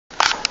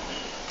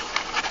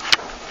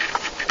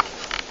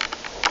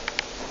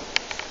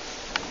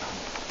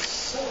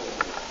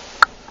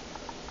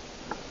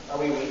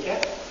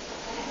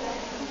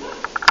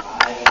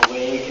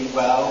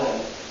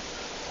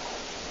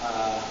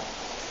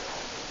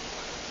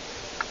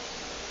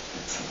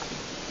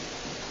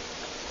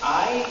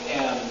I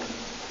am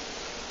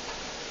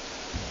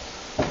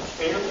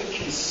fairly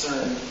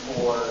concerned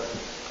for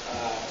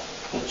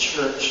the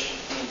church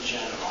in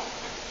general.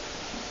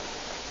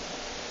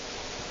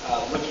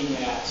 Looking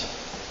at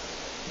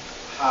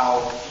how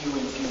few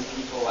and few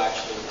people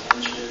actually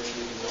attend church or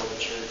even go to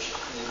church,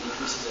 and it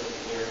increases every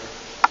year.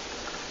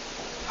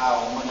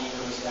 How money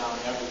goes down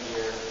every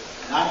year.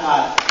 And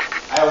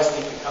I always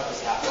think the cup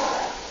is half full,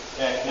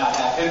 okay, not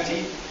half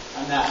empty.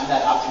 I'm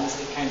that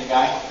optimistic kind of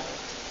guy.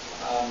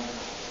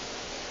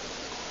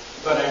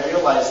 But I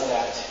realize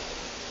that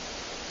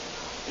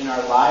in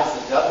our lives,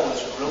 the devil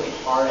is really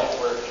hard at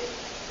work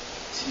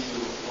to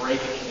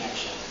break a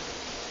connection,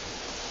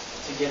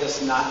 to get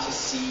us not to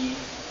see,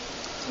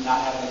 to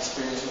not have an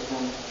experience with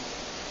him,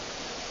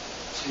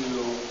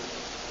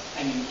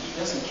 he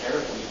doesn't care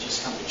if we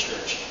just come to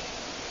church.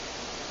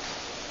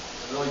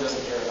 He really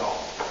doesn't care at all.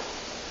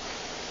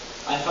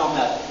 I found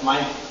that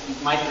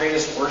my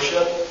greatest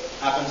worship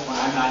happens when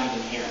I'm not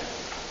even here.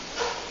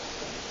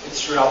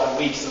 It's throughout the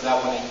week, so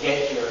that when I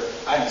get here,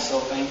 I'm so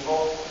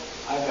thankful.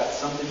 I've got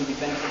something to be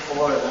thankful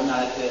for, and I'm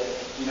not at the,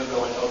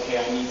 going, okay,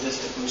 I need this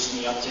to boost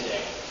me up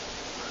today.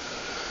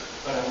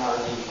 But I'm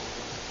already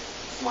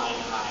flying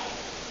high.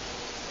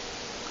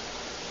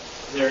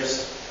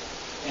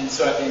 And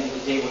so at the end of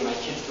the day, when my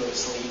kids go to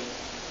sleep,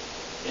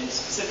 and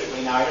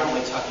specifically now, I don't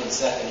really tuck in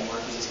Seth anymore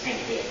because he's kind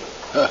of big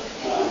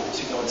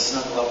to go and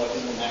snuggle up with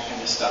him and that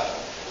kind of stuff.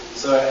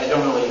 So I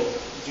don't really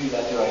do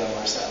that, do I,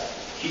 anymore, Seth?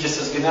 He just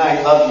says, good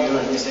night, love you,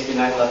 and we say good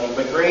night, love you.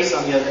 But Grace,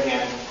 on the other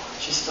hand,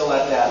 she's still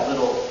at that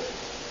little,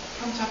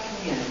 come tuck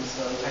me in.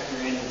 So I tuck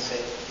her in and say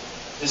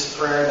this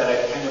prayer that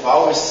I've kind of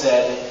always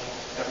said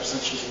ever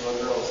since she's a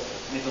little girl.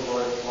 May the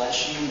Lord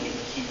bless you, may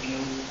He keep you,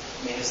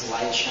 may His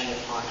light shine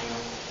upon you,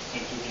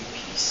 and give you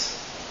peace.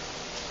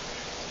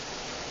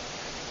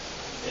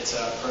 It's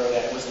a prayer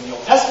that was in the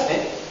Old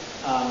Testament,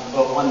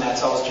 but one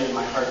that's always dear to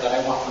my heart that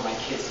I want for my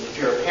kids. And if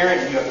you're a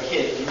parent and you have a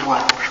kid, you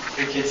want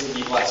your kids to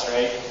be blessed,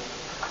 right?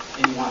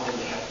 And you want them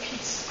to have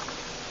peace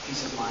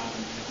of mind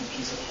and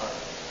peace of heart.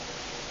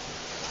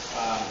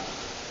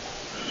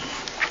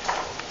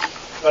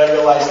 But I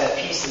realize that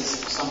peace is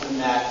something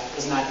that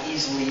is not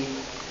easily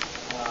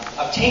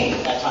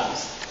obtained at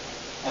times,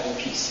 having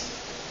peace.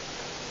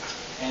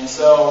 And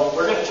so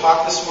we're going to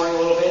talk this morning a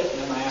little bit,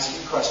 and I'm going to ask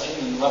you a question,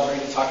 and love for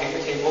you to talk at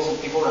your tables and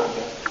people around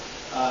you.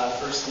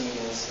 First thing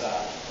is,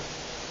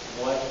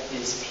 what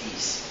is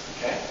peace?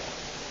 Okay?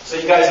 So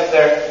you guys up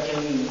there, you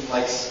can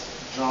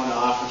drone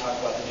off and talk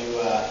about the new,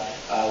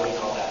 what do you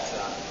call that?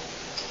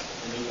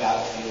 The new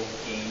Battlefield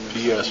game.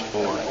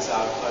 PS4. That's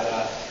out.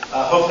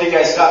 But hopefully you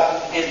guys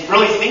stop and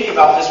really think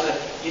about this.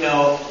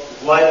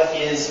 What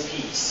is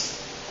peace?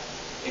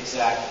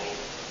 Exactly.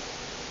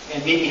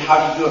 And maybe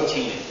how do you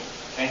obtain it?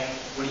 Okay?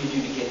 What do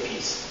you do to get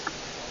peace?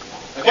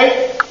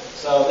 Okay?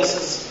 So this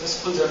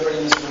includes everybody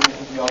in this room. I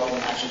think we all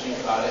can actually think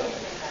about it.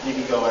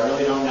 Maybe go, I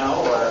really don't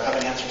know, or have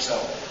an answer. So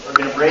we're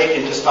going to break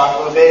and just talk a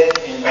little bit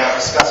and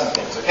discuss some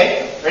things.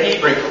 Okay? Ready?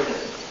 Break.